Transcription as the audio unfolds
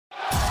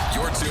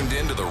You're tuned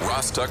in to the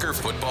Ross Tucker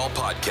Football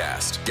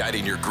Podcast,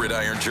 guiding your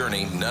gridiron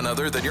journey, none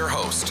other than your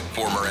host,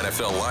 former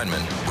NFL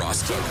lineman,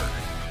 Ross Tucker.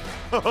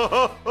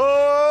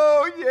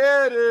 Oh,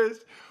 yeah, it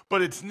is.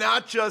 But it's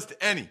not just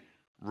any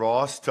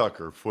Ross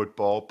Tucker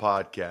Football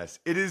Podcast.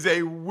 It is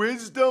a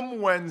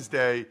Wisdom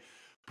Wednesday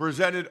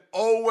presented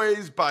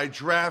always by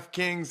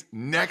DraftKings.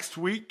 Next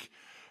week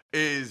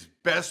is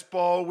Best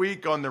Ball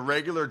Week on the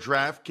regular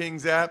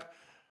DraftKings app.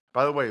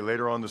 By the way,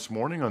 later on this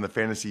morning on the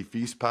Fantasy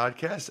Feast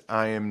podcast,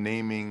 I am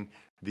naming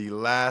the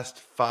last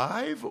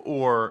 5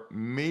 or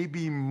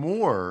maybe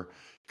more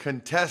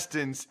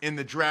contestants in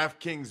the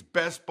DraftKings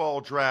Best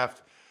Ball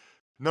Draft.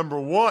 Number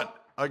 1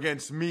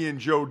 against me and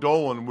Joe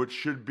Dolan, which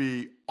should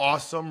be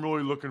awesome.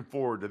 Really looking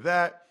forward to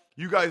that.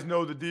 You guys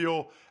know the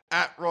deal.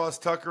 At Ross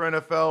Tucker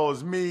NFL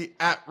is me.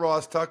 At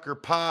Ross Tucker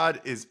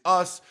Pod is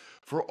us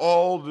for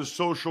all the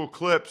social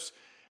clips.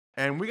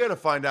 And we got to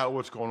find out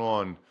what's going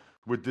on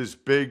with this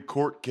big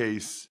court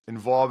case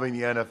involving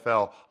the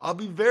NFL. I'll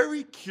be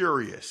very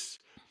curious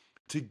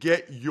to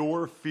get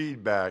your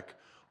feedback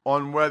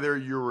on whether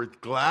you're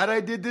glad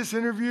I did this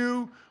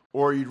interview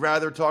or you'd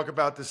rather talk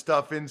about the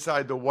stuff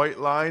inside the white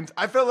lines.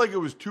 I felt like it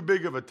was too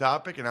big of a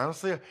topic, and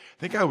honestly, I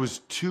think I was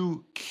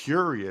too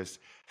curious.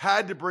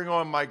 Had to bring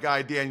on my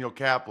guy, Daniel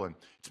Kaplan.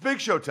 It's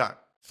Big Show time.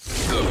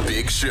 The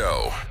Big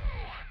Show.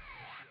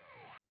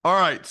 All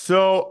right,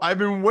 so I've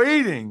been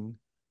waiting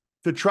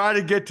to try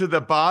to get to the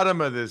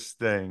bottom of this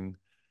thing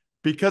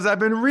because I've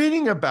been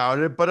reading about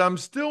it, but I'm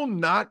still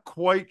not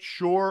quite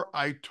sure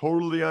I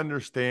totally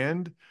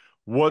understand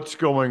what's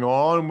going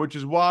on, which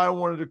is why I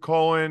wanted to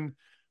call in,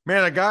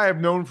 man, a guy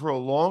I've known for a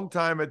long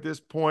time at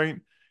this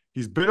point.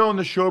 He's been on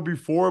the show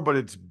before, but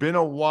it's been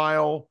a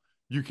while.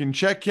 You can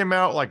check him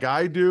out like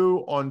I do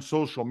on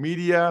social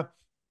media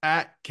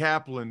at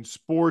Kaplan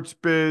Sports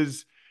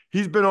Biz.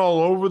 He's been all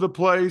over the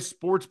place,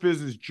 Sports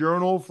Business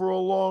Journal for a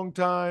long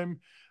time.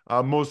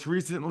 Most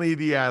recently,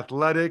 The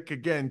Athletic.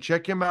 Again,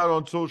 check him out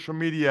on social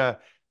media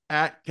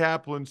at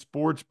Kaplan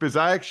Sports Biz.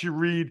 I actually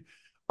read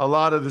a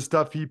lot of the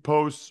stuff he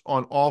posts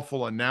on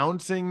Awful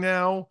Announcing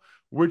now,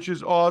 which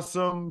is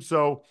awesome.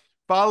 So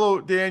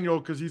follow Daniel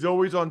because he's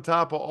always on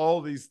top of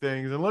all these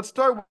things. And let's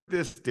start with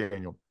this,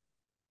 Daniel.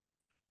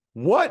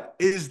 What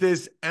is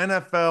this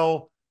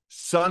NFL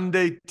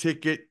Sunday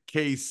ticket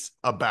case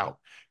about?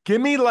 Give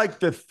me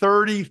like the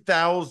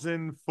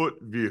 30,000 foot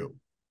view.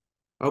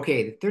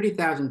 Okay, the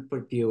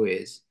 30,000-foot view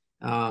is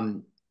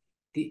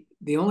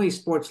the only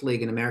sports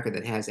league in America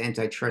that has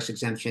antitrust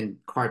exemption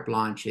carte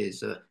blanche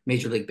is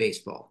Major League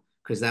Baseball,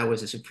 because that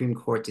was a Supreme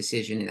Court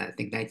decision in, I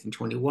think,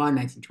 1921,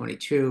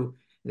 1922,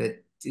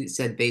 that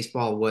said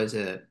baseball was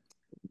a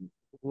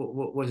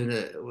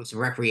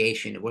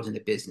recreation. It wasn't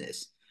a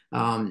business.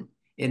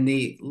 In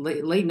the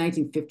late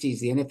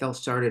 1950s, the NFL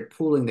started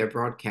pooling their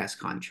broadcast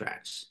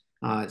contracts.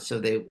 So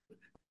they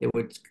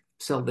would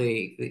sell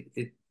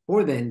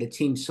before then, the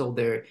teams sold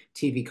their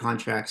TV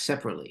contracts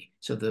separately.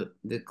 So the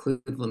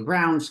Cleveland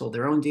Browns sold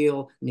their own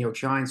deal, New York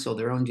Giants sold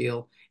their own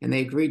deal, and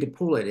they agreed to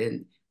pool it.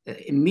 And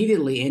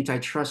immediately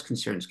antitrust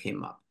concerns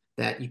came up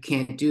that you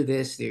can't do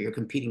this, you're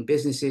competing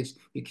businesses,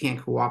 you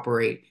can't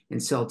cooperate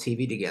and sell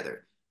TV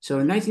together. So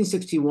in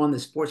 1961, the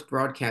Sports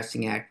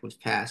Broadcasting Act was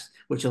passed,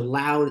 which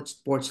allowed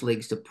sports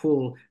leagues to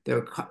pool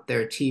their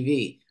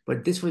TV.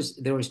 But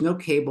there was no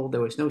cable,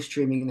 there was no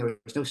streaming, there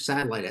was no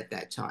satellite at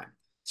that time.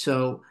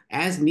 So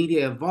as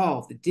media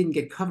evolved, it didn't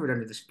get covered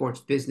under the Sports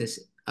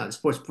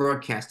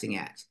Broadcasting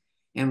Act.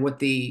 And what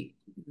the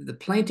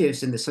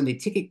plaintiffs in the Sunday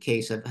Ticket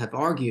case have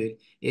argued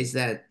is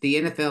that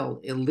the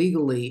NFL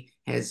illegally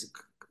has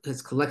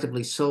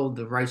collectively sold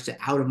the rights to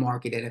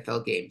out-of-market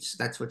NFL games.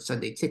 That's what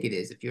Sunday Ticket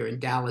is. If you're in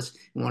Dallas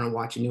and want to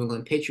watch a New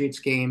England Patriots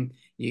game,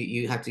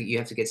 you have to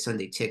get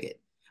Sunday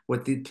Ticket.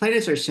 What the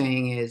plaintiffs are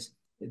saying is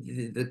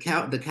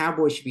the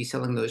Cowboys should be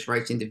selling those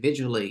rights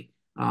individually,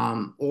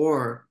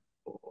 or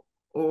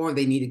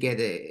they need to get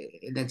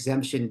an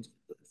exemption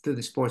through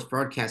the Sports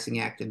Broadcasting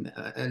Act and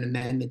an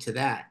amendment to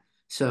that.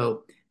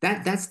 So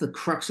that's the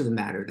crux of the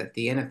matter, that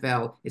the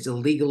NFL is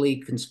illegally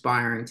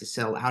conspiring to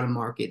sell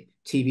out-of-market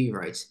TV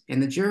rights.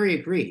 And the jury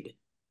agreed.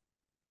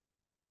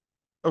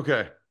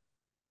 Okay.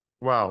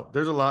 Wow.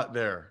 There's a lot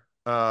there.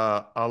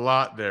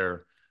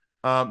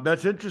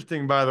 That's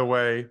interesting, by the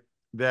way,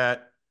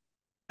 that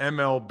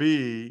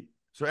MLB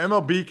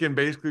can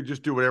basically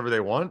just do whatever they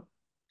want.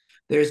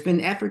 There's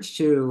been efforts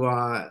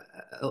to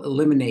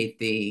eliminate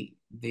the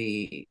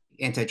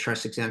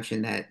antitrust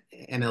exemption that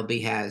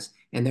MLB has,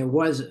 and there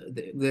was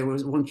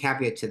one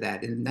caveat to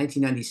that. In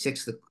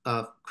 1996, the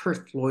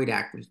Kurt Floyd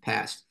Act was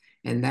passed,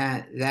 and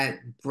that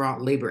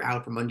brought labor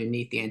out from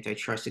underneath the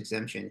antitrust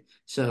exemption.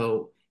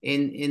 So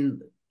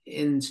in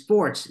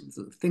sports,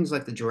 things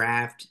like the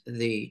draft,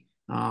 the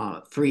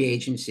free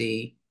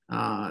agency,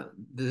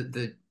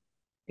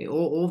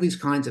 all these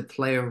kinds of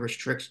player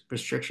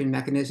restriction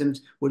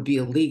mechanisms would be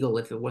illegal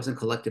if it wasn't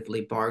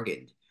collectively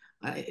bargained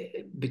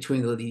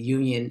between the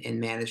union and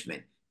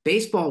management.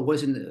 Baseball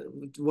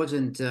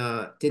didn't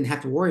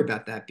have to worry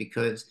about that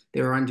because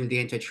they were under the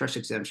antitrust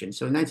exemption.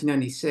 So in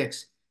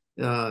 1996,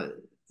 the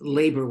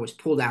labor was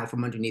pulled out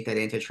from underneath that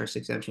antitrust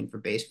exemption for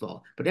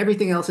baseball. But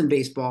everything else in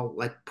baseball,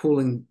 like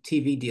pooling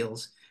TV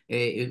deals,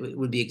 it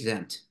would be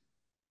exempt.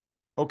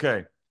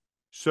 Okay.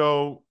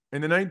 So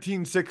in the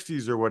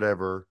 1960s or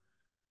whatever,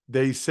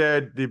 they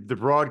said the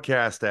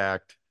Broadcast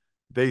Act,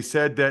 they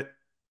said that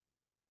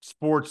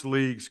sports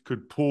leagues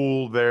could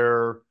pool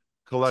their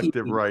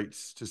collective TV.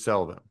 rights to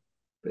sell them.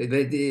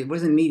 It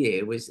wasn't media.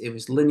 It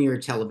was linear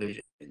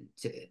television.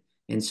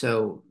 And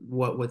so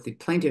what the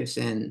plaintiffs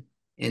in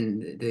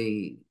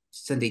the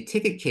Sunday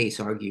Ticket case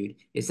argued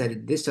is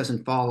that this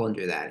doesn't fall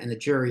under that, and the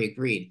jury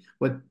agreed.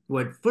 What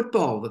the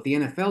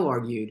NFL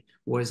argued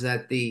was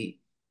that the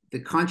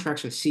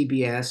contracts with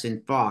CBS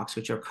and Fox,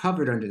 which are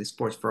covered under the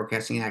Sports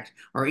Broadcasting Act,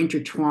 are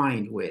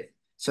intertwined with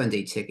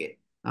Sunday Ticket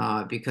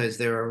because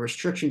there are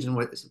restrictions on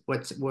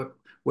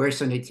where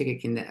Sunday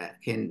Ticket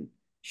can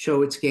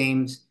show its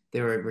games.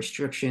 There are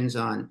restrictions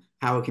on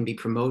how it can be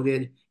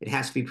promoted. It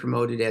has to be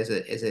promoted as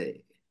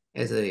an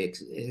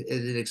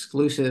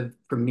exclusive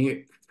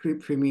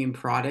premium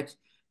product,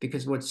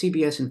 because what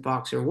CBS and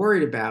Fox are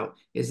worried about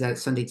is that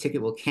Sunday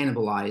Ticket will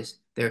cannibalize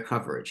their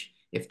coverage.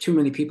 If too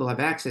many people have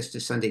access to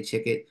Sunday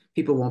Ticket,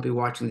 people won't be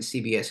watching the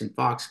CBS and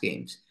Fox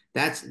games.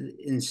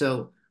 And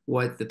so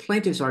what the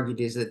plaintiffs argued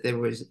is that there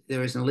was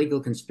an illegal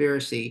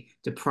conspiracy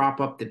to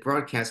prop up the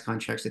broadcast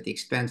contracts at the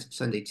expense of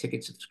Sunday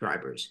Ticket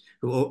subscribers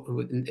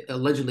who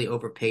allegedly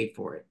overpaid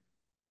for it.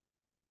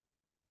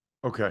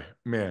 Okay,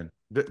 man,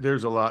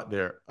 there's a lot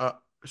there.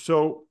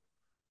 So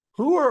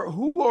who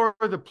are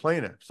the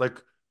plaintiffs?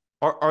 Like,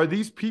 are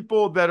these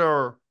people that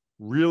are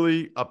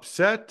really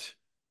upset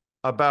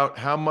about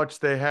how much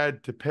they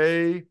had to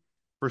pay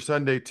for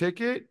Sunday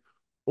Ticket,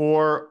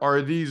 or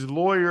are these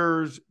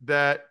lawyers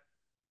that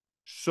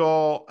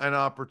saw an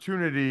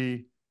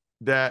opportunity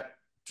that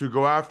to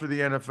go after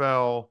the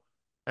NFL,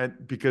 and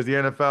because the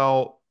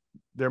NFL,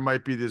 there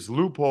might be this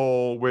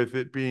loophole with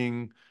it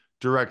being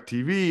direct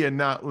TV and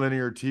not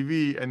linear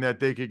TV, and that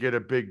they could get a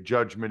big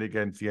judgment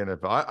against the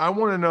NFL. I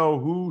want to know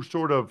who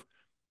sort of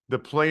the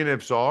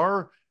plaintiffs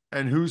are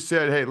and who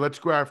said, hey, let's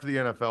go after the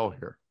NFL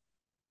here.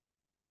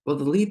 Well,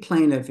 the lead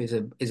plaintiff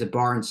is a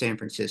bar in San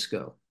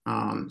Francisco.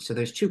 So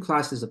there's two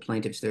classes of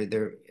plaintiffs.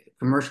 They're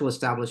commercial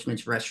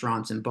establishments,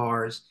 restaurants, and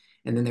bars,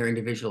 and then there are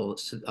individual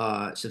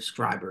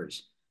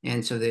subscribers.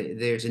 And so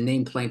there's a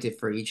named plaintiff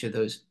for each of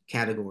those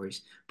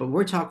categories. But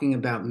we're talking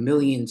about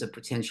millions of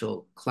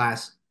potential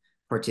class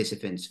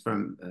participants.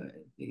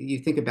 You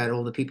think about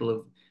all the people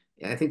of,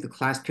 I think the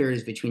class period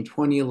is between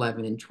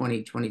 2011 and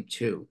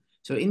 2022.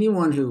 So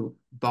anyone who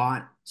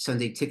bought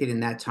Sunday Ticket in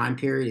that time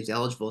period is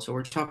eligible. So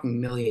we're talking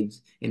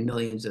millions and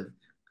millions of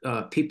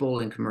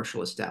people in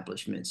commercial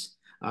establishments.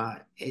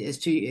 As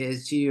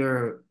to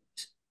your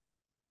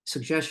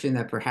suggestion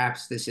that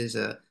perhaps this is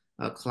a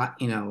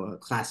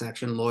class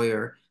action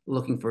lawyer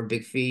looking for a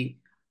big fee,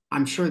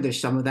 I'm sure there's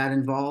some of that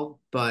involved,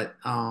 but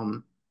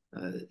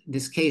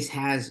this case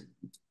has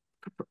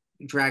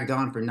dragged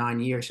on for 9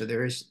 years, so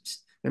there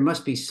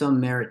must be some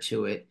merit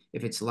to it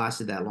if it's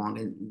lasted that long.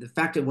 And the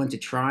fact it went to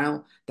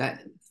trial,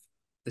 that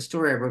the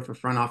story I wrote for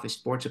Front Office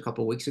Sports a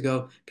couple of weeks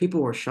ago,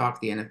 people were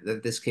shocked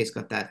that this case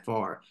got that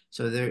far.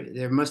 So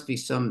there must be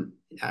some.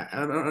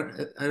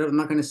 I'm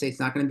not going to say it's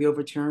not going to be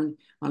overturned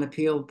on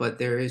appeal, but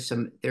there is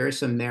some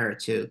merit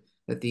to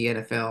that the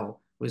NFL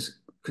was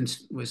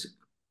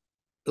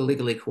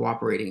illegally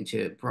cooperating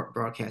to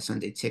broadcast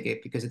Sunday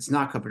Ticket because it's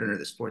not covered under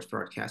the Sports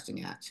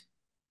Broadcasting Act.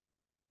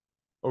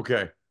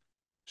 Okay.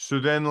 So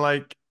then,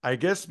 like, I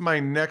guess my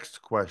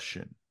next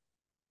question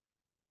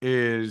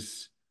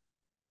is,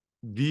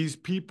 these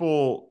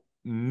people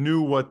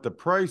knew what the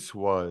price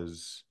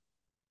was,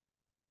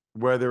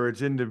 whether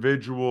it's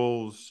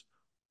individuals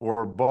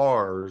or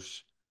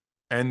bars,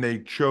 and they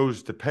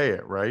chose to pay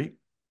it, right?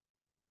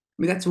 I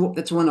mean,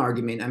 that's one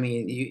argument. I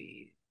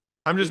mean,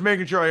 I'm just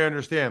making sure I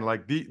understand.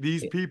 Like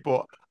these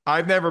people,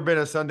 I've never been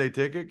a Sunday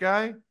Ticket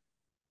guy.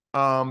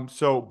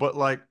 But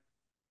like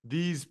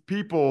these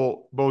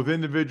people, both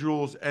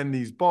individuals and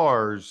these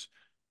bars,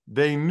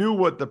 they knew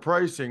what the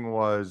pricing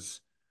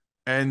was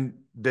and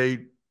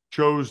they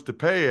chose to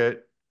pay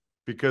it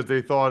because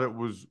they thought it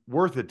was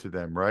worth it to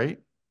them, right?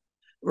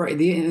 Right.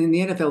 The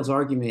NFL's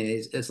argument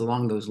is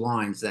along those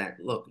lines that,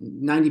 look,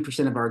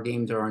 90% of our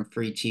games are on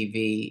free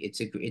TV.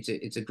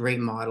 It's a great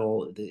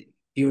model. The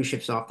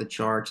viewership's off the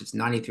charts. It's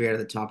 93 out of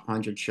the top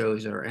 100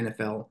 shows are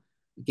NFL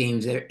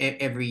games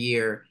every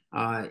year.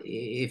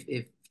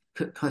 If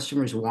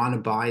customers want to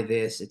buy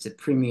this, it's a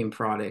premium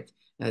product.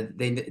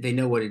 They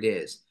know what it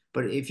is.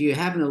 But if you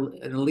have an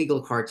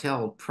illegal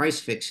cartel price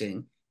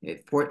fixing,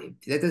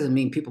 that doesn't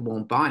mean people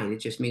won't buy it. It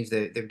just means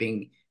that they're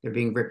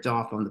being ripped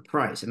off on the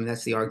price. I mean,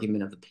 that's the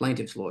argument of the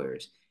plaintiff's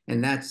lawyers,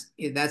 and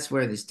that's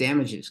where this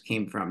damages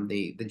came from.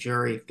 The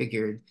jury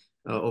figured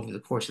over the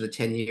course of the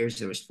 10 years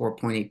there was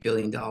 $4.8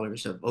 billion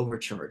of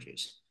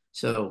overcharges.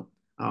 So,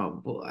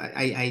 well,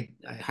 I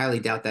highly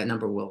doubt that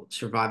number will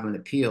survive an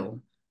appeal,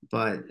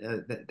 but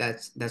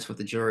that's what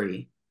the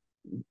jury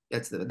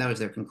that was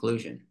their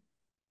conclusion.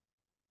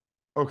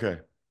 Okay.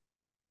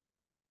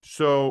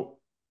 So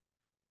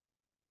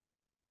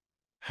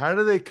how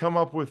do they come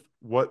up with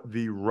what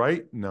the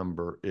right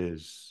number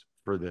is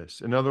for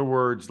this? In other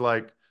words,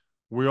 like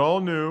we all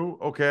knew,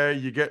 okay,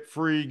 you get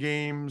free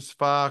games,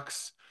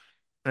 Fox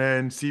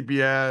and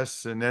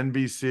CBS and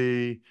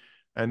NBC.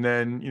 And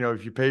then,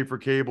 if you pay for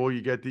cable,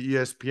 you get the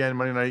ESPN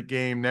Monday night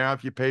game. Now,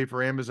 if you pay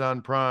for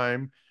Amazon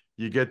Prime,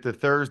 you get the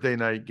Thursday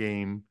night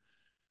game.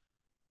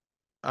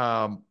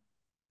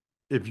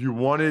 If you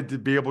wanted to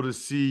be able to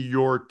see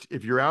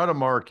if you're out of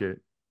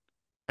market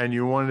and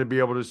you wanted to be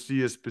able to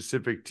see a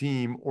specific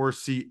team or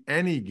see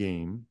any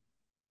game,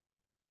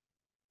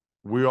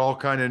 we all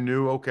kind of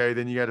knew, okay,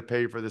 then you got to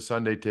pay for the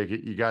Sunday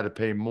ticket. You got to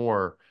pay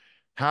more.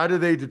 How do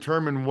they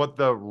determine what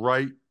the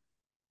right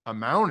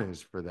amount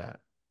is for that?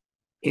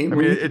 And I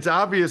mean, it's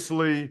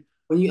obviously,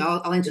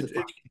 I'll answer the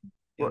question.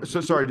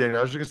 so sorry, Daniel.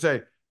 I was just going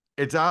to say,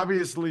 it's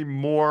obviously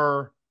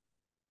more,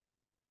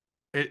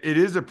 it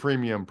is a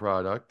premium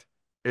product.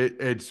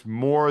 It's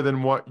more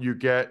than what you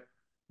get,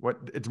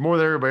 it's more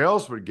than everybody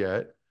else would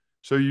get.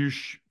 So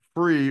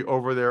free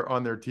over there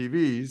on their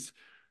TVs.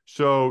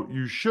 So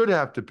you should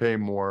have to pay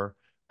more.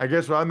 I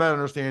guess what I'm not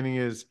understanding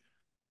is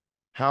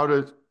how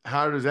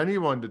does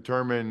anyone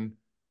determine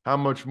how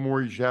much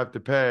more you should have to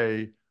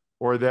pay,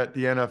 or that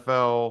the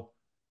NFL,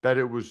 that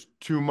it was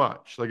too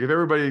much? Like if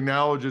everybody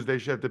acknowledges they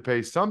should have to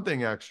pay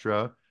something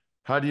extra,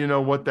 how do you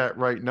know what that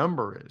right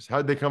number is? How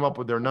did they come up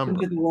with their Welcome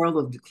number? to the world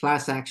of the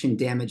class action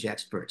damage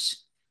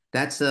experts.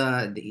 That's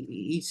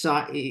each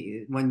side.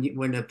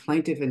 When a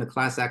plaintiff in a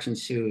class action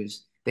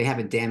sues, they have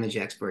a damage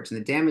expert, and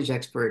the damage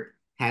expert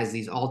has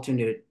these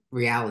alternate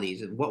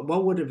realities.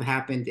 What would have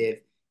happened if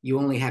you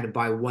only had to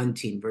buy one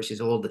team versus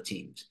all the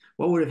teams?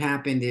 What would have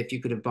happened if you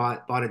could have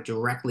bought it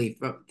directly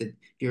from if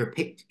you're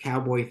a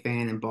Cowboy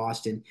fan in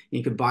Boston,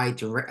 you could buy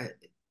it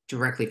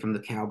directly from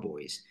the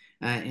Cowboys,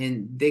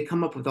 and they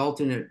come up with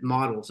alternate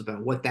models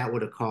about what that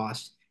would have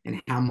cost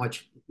and how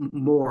much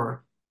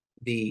more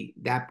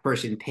that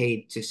person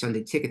paid to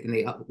Sunday Ticket than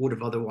they would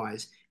have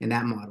otherwise in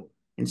that model.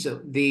 And so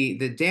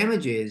the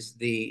damages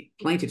the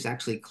plaintiffs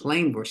actually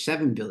claimed were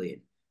 7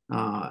 billion,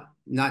 not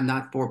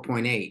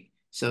 4.8.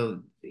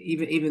 So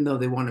even though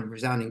they won a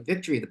resounding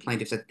victory, the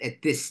plaintiffs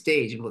at this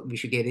stage, what we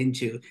should get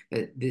into,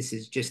 that this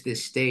is just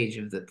this stage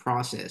of the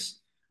process.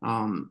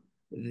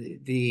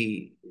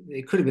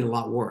 It could have been a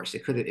lot worse.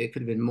 It could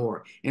have been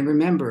more. And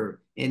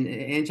remember, in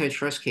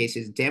antitrust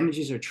cases,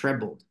 damages are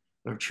trebled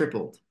or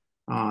tripled.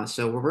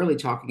 So we're really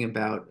talking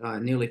about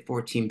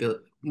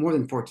more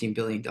than $14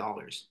 billion.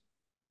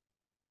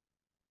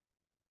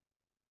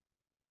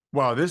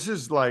 Wow, this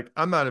is like,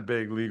 I'm not a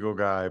big legal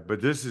guy, but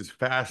this is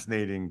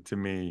fascinating to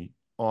me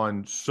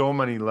on so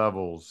many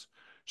levels.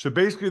 So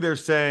basically, they're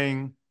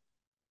saying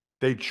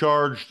they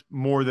charged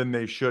more than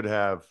they should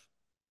have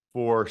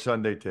for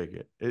Sunday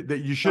Ticket. That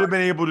you should have been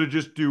able to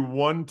just do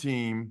one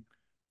team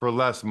for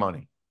less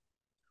money.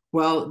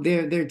 Well,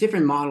 there are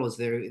different models.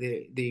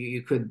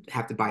 You could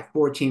have to buy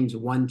four teams,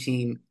 one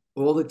team,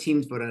 all the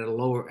teams, but at a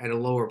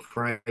lower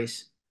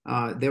price.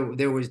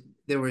 There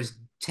was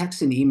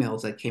texts and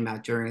emails that came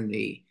out during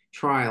the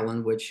trial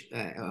in which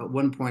at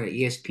one point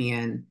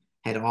ESPN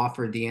had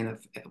offered the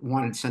NFL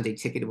wanted Sunday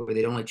Ticket where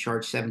they'd only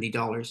charge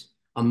 $70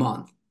 a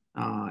month,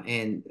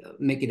 and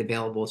make it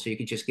available so you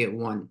could just get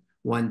one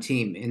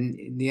team.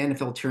 And the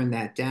NFL turned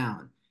that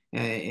down.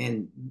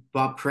 And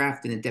Bob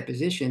Kraft in a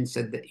deposition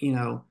said that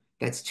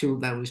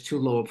that was too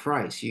low a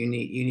price. It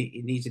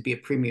needs to be a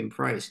premium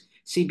price.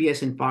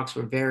 CBS and Fox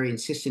were very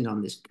insistent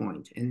on this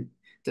point, and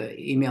the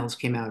emails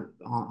came out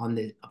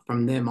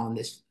from them on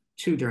this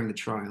too during the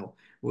trial,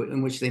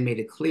 in which they made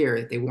it clear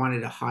that they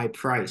wanted a high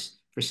price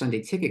for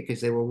Sunday Ticket because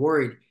they were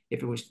worried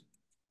if it was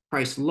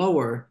priced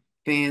lower,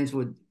 fans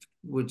would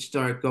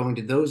start going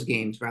to those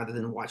games rather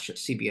than watch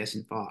CBS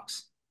and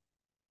Fox.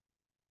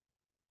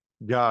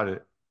 Got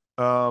it.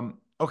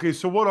 Okay,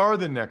 so what are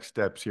the next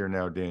steps here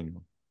now,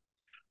 Daniel?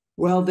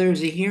 Well,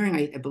 there's a hearing,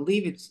 I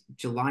believe it's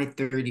July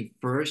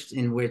 31st,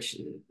 in which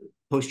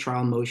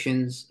post-trial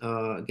motions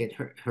get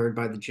heard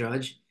by the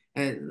judge.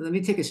 Let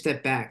me take a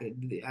step back.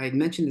 I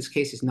mentioned this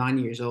case is 9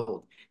 years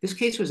old. This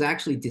case was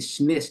actually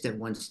dismissed at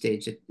one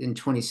stage in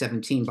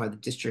 2017 by the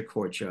district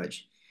court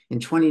judge. In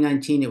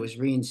 2019, it was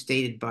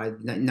reinstated by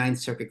the Ninth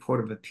Circuit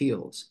Court of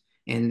Appeals.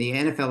 And the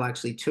NFL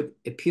actually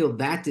appealed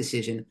that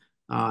decision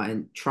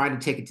and tried to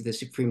take it to the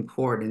Supreme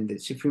Court, and the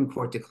Supreme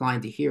Court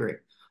declined to hear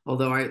it.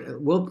 Although I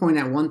will point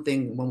out one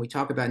thing when we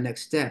talk about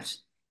next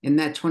steps, in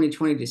that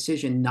 2020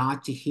 decision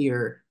not to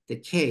hear the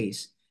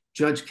case,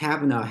 Judge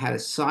Kavanaugh had a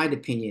side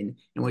opinion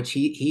in which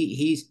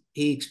he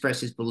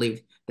expressed his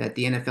belief that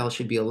the NFL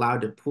should be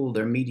allowed to pool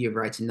their media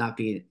rights and not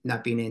be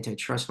an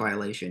antitrust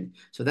violation.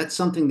 So that's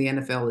something the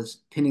NFL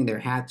is pinning their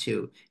hat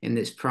to in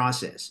this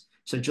process.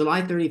 So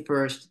July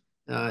 31st,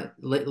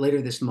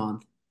 later this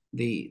month,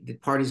 the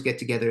parties get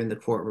together in the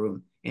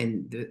courtroom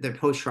and their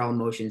post-trial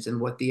motions, and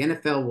what the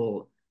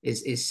NFL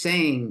is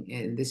saying,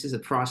 and this is a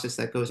process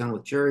that goes on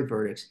with jury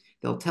verdicts,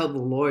 they'll tell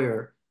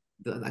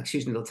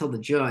they'll tell the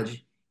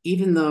judge,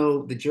 even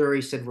though the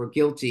jury said we're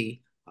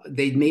guilty,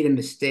 they made a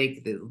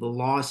mistake, the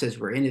law says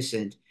we're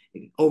innocent,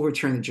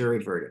 overturn the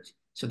jury verdict.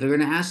 So they're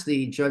going to ask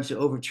the judge to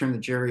overturn the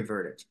jury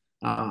verdict.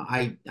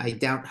 I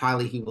doubt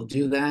highly he will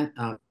do that.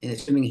 And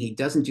assuming he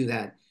doesn't do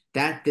that,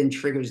 that then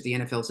triggers the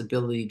NFL's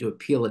ability to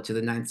appeal it to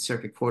the Ninth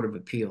Circuit Court of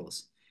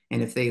Appeals.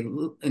 And if they,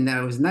 and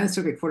that was Ninth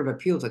Circuit Court of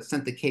Appeals that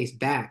sent the case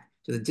back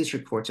to the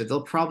district court, so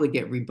they'll probably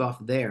get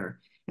rebuffed there.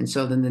 And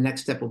so then the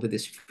next step will be the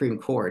Supreme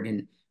Court.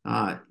 And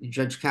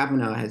Judge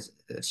Kavanaugh has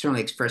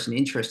certainly expressed an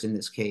interest in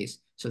this case.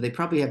 So they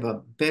probably have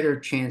a better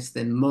chance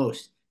than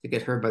most to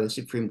get heard by the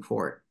Supreme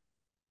Court.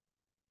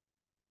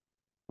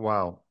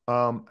 Wow.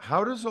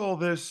 How does all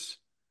this,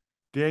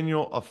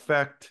 Daniel,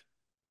 affect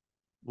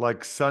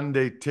like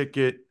Sunday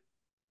Ticket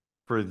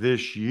for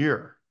this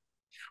year?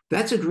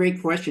 That's a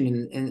great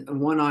question, and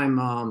one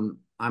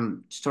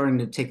I'm starting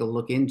to take a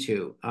look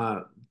into.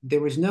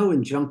 There was no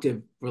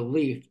injunctive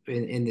relief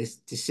in this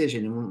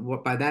decision, and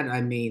what by that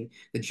I mean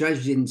the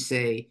judge didn't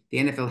say the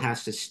NFL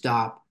has to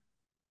stop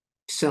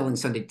selling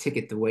Sunday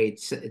Ticket the way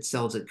it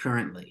sells it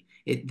currently.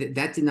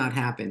 That did not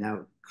happen.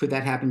 Now, could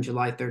that happen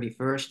July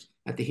 31st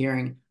at the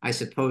hearing? I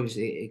suppose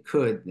it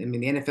could. I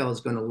mean, the NFL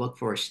is going to look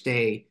for a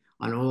stay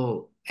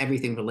on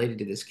everything related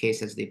to this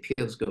case as the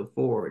appeals go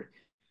forward.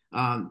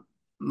 Um,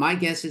 my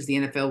guess is the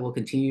NFL will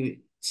continue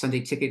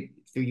Sunday Ticket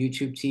through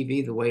YouTube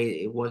TV the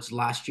way it was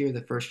last year,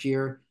 the first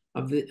year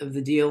of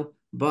the deal.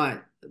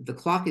 But the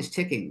clock is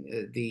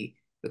ticking. The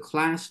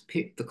class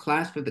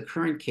for the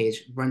current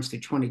case runs through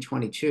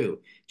 2022,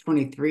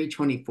 23,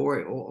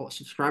 24. All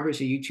subscribers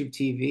to YouTube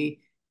TV,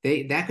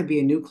 that could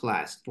be a new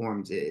class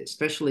formed,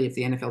 especially if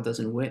the NFL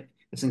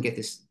doesn't get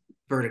this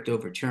verdict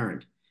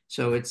overturned.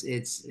 So it's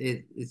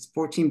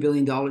 $14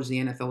 billion the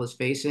NFL is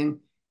facing.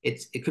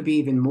 It could be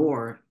even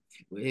more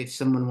if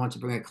someone wants to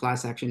bring a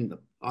class action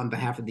on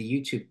behalf of the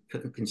YouTube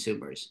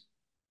consumers.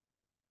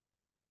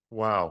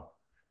 Wow.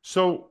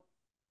 So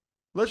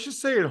let's just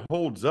say it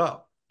holds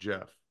up,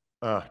 Jeff.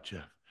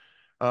 Jeff.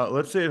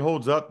 Let's say it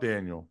holds up,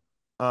 Daniel.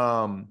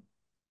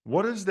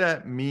 What does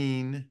that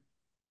mean?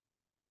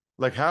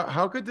 Like,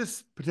 how could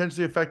this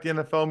potentially affect the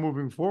NFL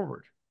moving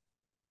forward?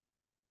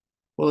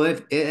 Well,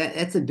 if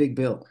that's a big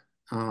bill.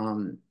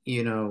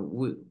 You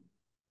know,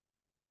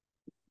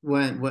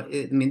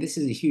 I mean, this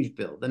is a huge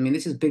bill. I mean,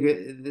 this is bigger,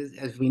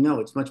 as we know,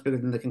 it's much bigger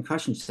than the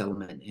concussion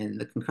settlement. And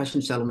the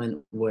concussion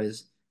settlement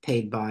was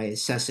paid by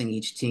assessing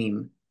each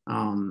team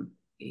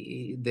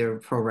their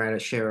pro rata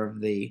share of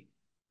the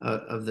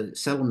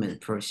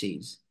settlement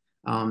proceeds.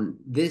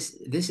 This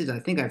is, I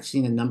think I've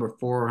seen a number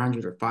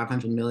 400 or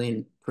 500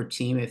 million per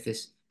team if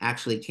this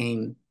actually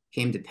came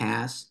to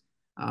pass.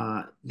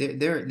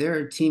 There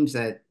are teams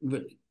that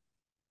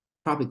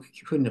probably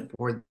couldn't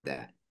afford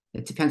that.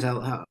 It depends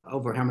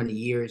over how many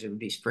years it would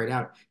be spread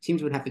out.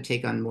 Teams would have to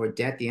take on more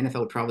debt. The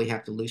NFL would probably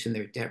have to loosen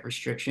their debt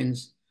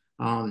restrictions.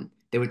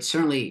 They would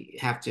certainly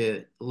have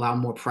to allow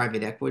more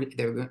private equity.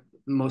 They're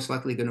most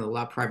likely going to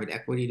allow private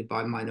equity to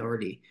buy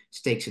minority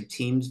stakes of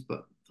teams,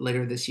 but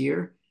later this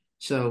year.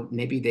 So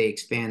maybe they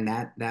expand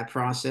that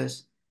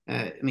process.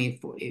 I mean,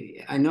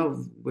 I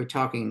know we're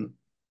talking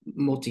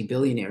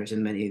multi-billionaires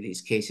in many of these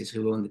cases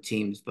who own the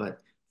teams,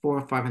 but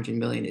 400 or 500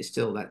 million is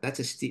still that's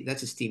a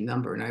steep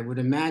number, and I would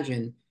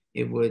imagine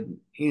it would,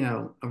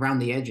 around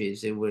the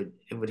edges, it would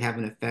have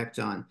an effect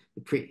on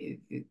the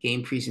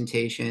game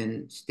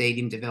presentation,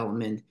 stadium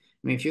development.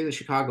 I mean, if you're the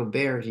Chicago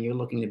Bears and you're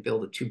looking to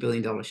build a $2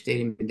 billion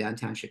stadium in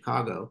downtown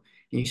Chicago,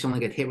 and you suddenly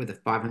get hit with a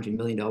 $500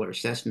 million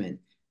assessment,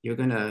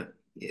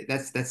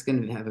 that's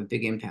gonna have a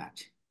big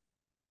impact.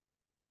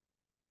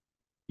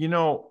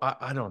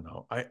 I don't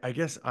know. I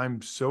guess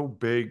I'm so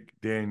big,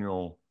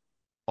 Daniel,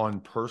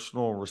 on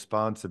personal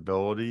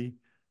responsibility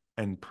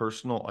and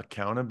personal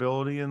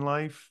accountability in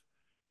life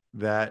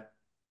that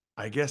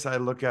I guess I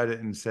look at it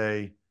and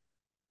say,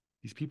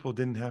 these people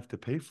didn't have to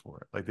pay for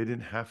it. Like they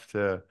didn't have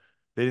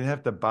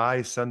to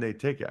buy Sunday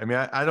Ticket. I mean,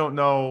 I don't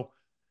know.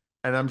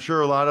 And I'm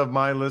sure a lot of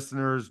my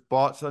listeners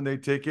bought Sunday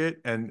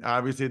Ticket and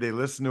obviously they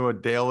listen to a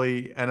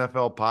daily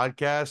NFL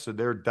podcast. So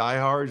they're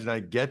diehards and I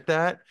get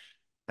that.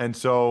 And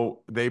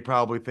so they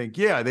probably think,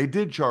 yeah, they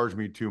did charge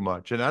me too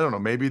much. And I don't know,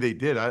 maybe they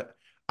did.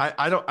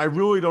 I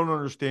really don't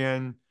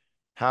understand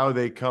how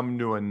they come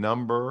to a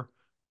number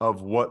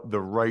of what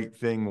the right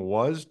thing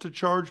was to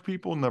charge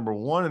people, number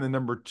one. And then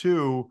number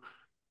two,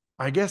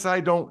 I guess I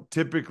don't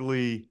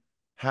typically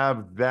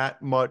have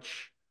that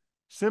much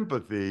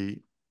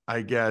sympathy,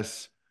 I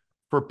guess,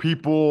 for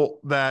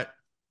people that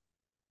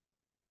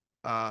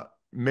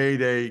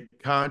made a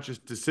conscious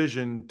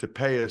decision to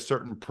pay a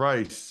certain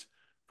price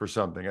for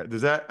something. I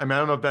mean, I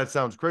don't know if that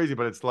sounds crazy,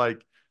 but it's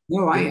like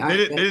No, they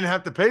didn't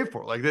have to pay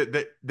for it. Like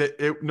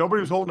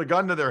nobody was holding a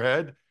gun to their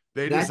head.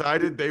 They that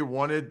decided they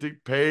wanted to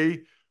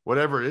pay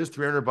whatever it is,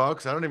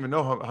 $300. I don't even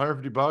know,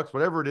 $150,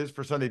 whatever it is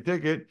for Sunday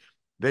Ticket.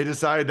 They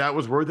decided that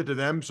was worth it to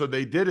them, so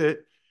they did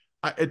it.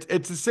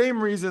 It's the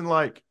same reason,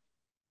 like,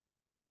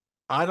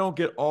 I don't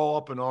get all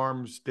up in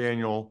arms,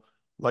 Daniel,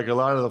 like a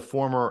lot of the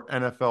former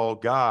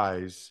NFL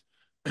guys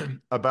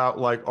about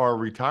like our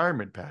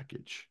retirement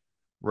package,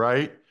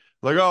 right?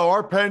 Like, oh,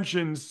 our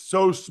pension's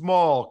so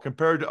small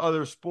compared to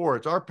other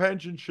sports. Our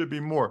pension should be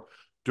more.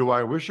 Do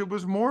I wish it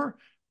was more?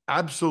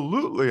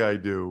 Absolutely, I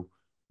do.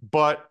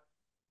 but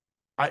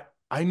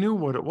I knew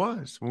what it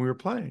was when we were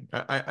playing.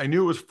 I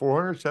knew it was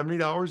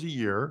 $470 a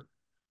year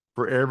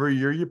for every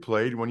year you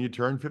played when you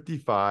turned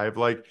 55.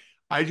 Like,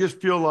 I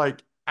just feel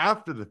like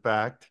after the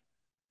fact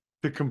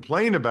to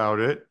complain about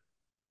it,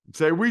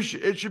 say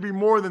it should be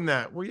more than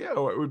that. Well, yeah,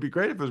 it would be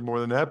great if it was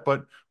more than that,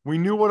 but we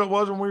knew what it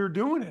was when we were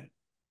doing it.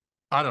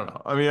 I don't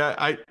know. I mean,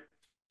 I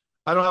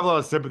don't have a lot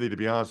of sympathy, to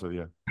be honest with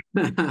you.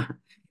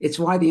 It's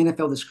why the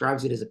NFL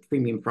describes it as a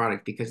premium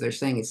product because they're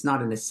saying it's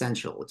not an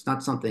essential. It's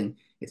not something,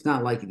 it's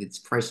not like it's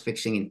price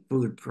fixing in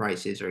food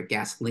prices or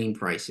gasoline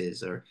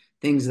prices or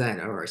things that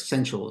are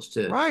essentials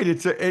to. Right.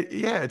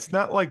 Yeah, it's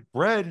not like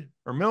bread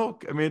or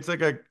milk. I mean, it's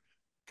like a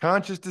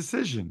conscious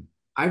decision.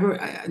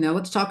 Now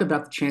let's talk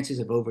about the chances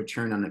of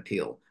overturn on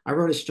appeal. I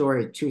wrote a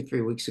story 2 or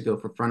 3 weeks ago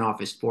for Front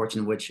Office Sports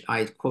in which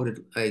I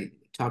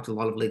talked to a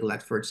lot of legal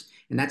experts,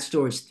 and that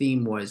story's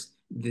theme was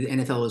the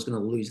NFL is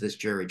going to lose this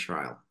jury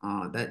trial.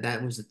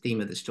 That was the theme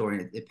of the story,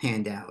 and it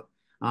panned out.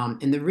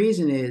 And the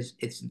reason is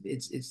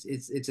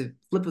it's a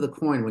flip of the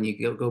coin when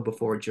you go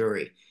before a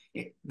jury.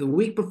 The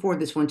week before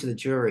this went to the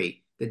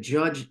jury, the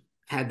judge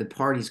had the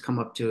parties come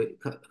up to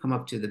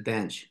the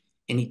bench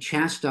and he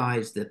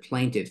chastised the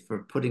plaintiff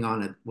for putting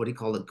on what he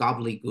called a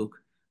gobbledygook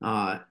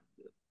uh,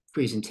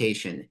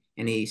 presentation.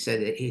 And he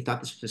said that he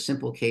thought this was a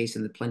simple case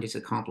and the plaintiffs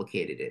had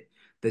complicated it.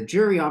 The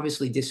jury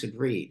obviously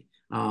disagreed,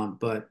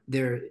 but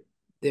and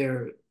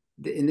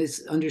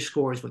this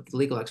underscores what the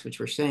legal experts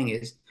were saying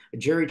is a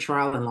jury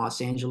trial in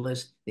Los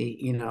Angeles,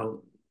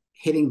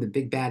 hitting the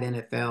big bad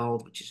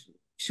NFL, which is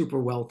super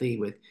wealthy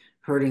with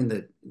hurting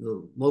the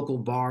local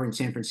bar in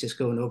San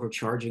Francisco and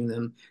overcharging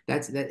them.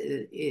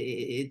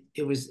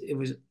 It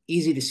was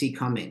easy to see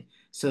coming.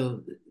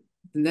 So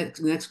the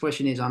next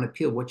question is on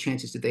appeal, what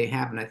chances did they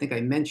have? And I think I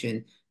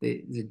mentioned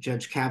the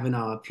Judge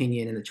Kavanaugh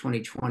opinion in the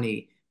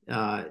 2020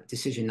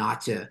 decision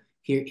not to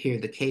hear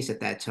the case at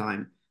that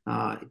time.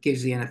 It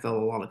gives the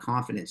NFL a lot of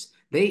confidence.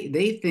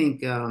 They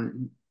think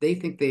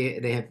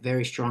they have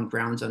very strong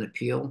grounds on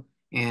appeal,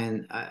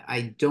 and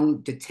I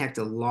don't detect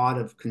a lot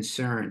of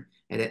concern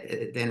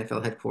at the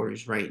NFL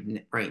headquarters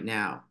right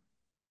now.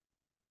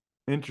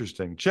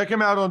 Interesting. Check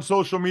him out on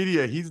social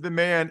media. He's the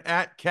man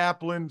at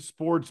Kaplan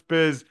Sports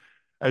Biz.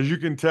 As you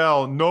can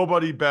tell,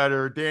 nobody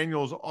better.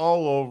 Daniel's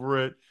all over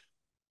it.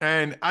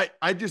 And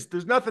I just,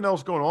 there's nothing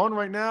else going on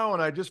right now.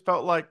 And I just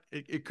felt like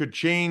it could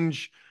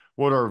change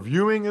what our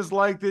viewing is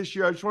like this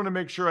year. I just wanted to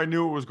make sure I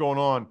knew what was going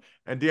on.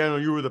 And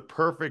Daniel, you were the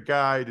perfect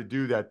guy to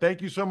do that.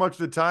 Thank you so much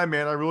for the time,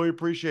 man. I really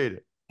appreciate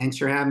it. Thanks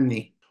for having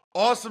me.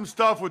 Awesome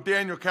stuff with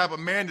Daniel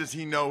Kaplan. Man, does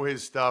he know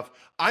his stuff.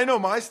 I know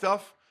my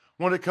stuff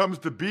when it comes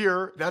to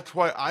beer. That's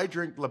why I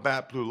drink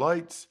Labatt Blue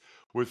Lights.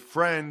 With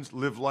friends,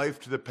 live life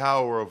to the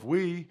power of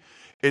we.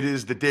 It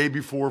is the day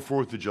before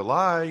 4th of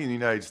July in the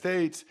United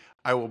States.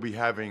 I will be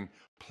having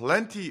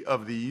plenty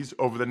of these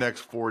over the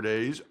next 4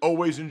 days.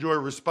 Always enjoy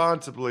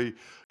responsibly.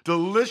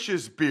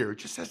 Delicious beer. It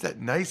just has that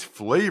nice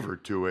flavor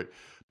to it.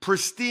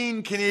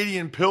 Pristine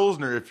Canadian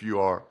Pilsner, if you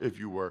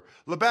were.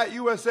 Labatt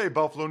USA,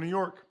 Buffalo, New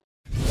York.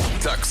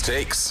 Tuck's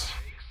Takes.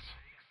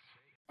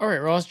 All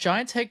right, Ross.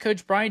 Giants head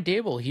coach Brian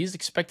Daboll, he's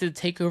expected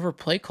to take over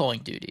play calling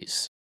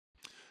duties.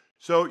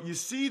 So you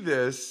see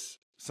this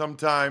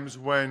sometimes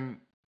when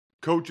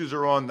coaches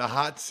are on the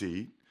hot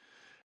seat.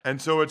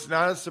 And so it's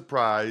not a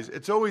surprise.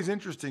 It's always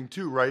interesting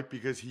too, right?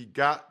 Because he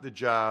got the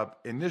job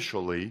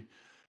initially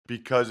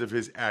because of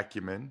his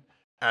acumen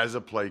as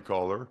a play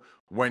caller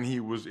when he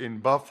was in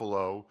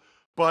Buffalo.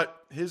 But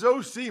his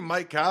OC,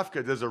 Mike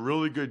Kafka, does a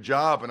really good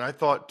job. And I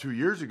thought 2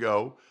 years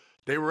ago,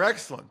 they were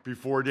excellent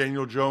before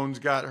Daniel Jones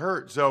got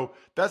hurt. So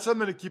that's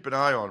something to keep an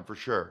eye on for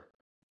sure.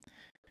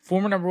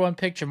 Former number one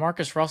pick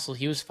Jamarcus Russell,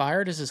 he was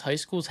fired as his high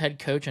school's head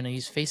coach and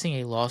he's facing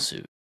a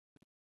lawsuit.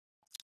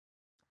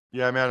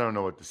 Yeah, I mean, I don't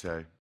know what to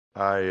say.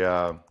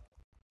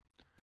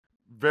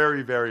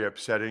 Very, very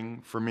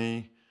upsetting for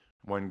me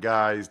when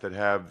guys that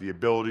have the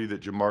ability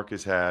that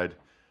Jamarcus had,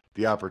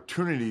 the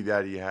opportunity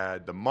that he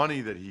had, the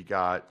money that he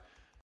got,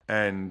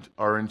 and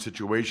are in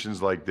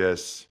situations like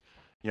this.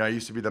 I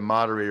used to be the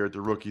moderator at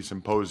the Rookie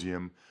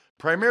Symposium,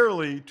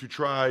 primarily to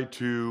try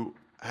to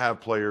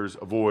have players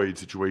avoid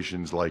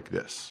situations like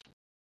this.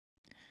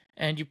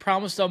 And you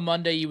promised on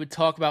Monday you would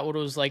talk about what it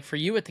was like for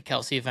you at the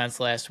Kelsey events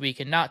last week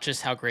and not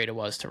just how great it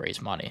was to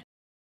raise money.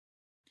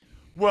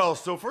 Well,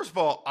 so first of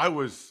all, I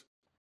was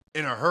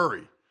in a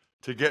hurry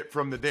to get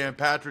from the Dan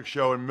Patrick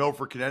Show in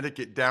Milford,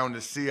 Connecticut down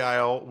to Sea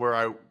Isle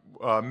where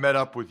I met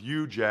up with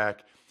you,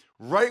 Jack.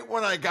 Right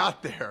when I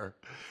got there,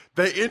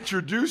 they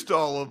introduced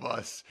all of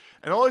us.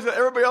 And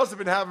everybody else had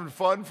been having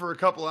fun for a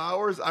couple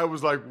hours. I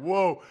was like,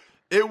 whoa.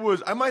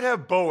 I might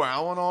have Bo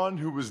Allen on,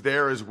 who was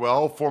there as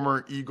well,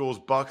 former Eagles,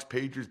 Bucks,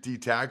 Patriots D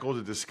tackle,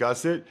 to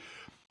discuss it.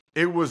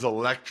 It was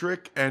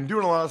electric, and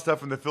doing a lot of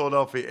stuff in the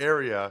Philadelphia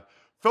area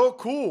felt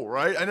cool,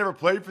 right? I never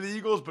played for the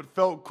Eagles, but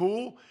felt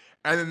cool.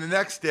 And then the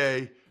next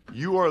day,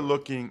 you are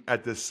looking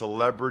at the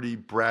celebrity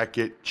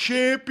bracket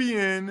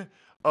champion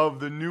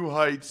of the New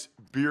Heights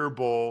Beer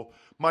Bowl.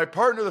 My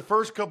partner the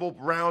first couple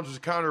rounds was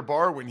Connor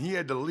Barwin. He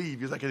had to leave.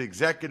 He was like an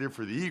executive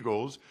for the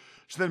Eagles.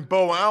 So then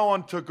Bo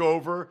Allen took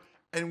over,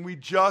 and we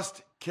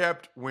just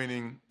kept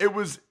winning. It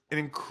was an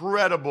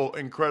incredible,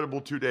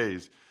 incredible 2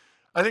 days.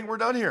 I think we're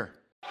done here.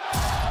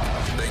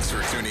 Thanks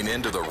for tuning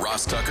in to the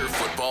Ross Tucker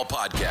Football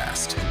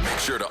Podcast. Make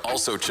sure to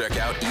also check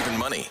out Even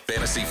Money,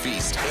 Fantasy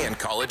Feast, and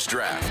College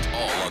Draft,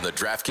 all on the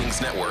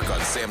DraftKings Network on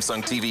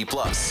Samsung TV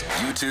Plus,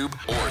 YouTube,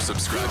 or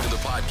subscribe to the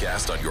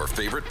podcast on your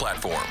favorite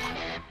platform.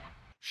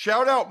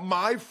 Shout out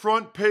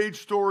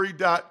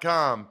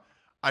myfrontpagestory.com.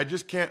 I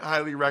just can't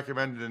highly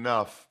recommend it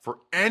enough for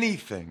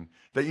anything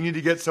that you need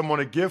to get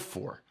someone a gift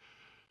for.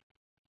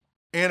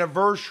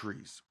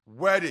 Anniversaries,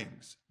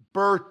 weddings,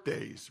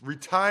 birthdays,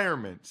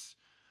 retirements.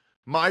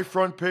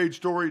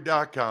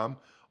 myfrontpagestory.com.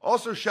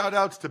 Also, shout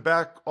outs to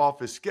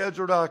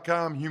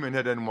backofficeschedule.com,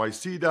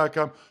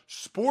 humanheadnyc.com,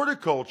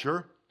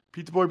 Sporticulture,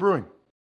 Pizza Boy Brewing.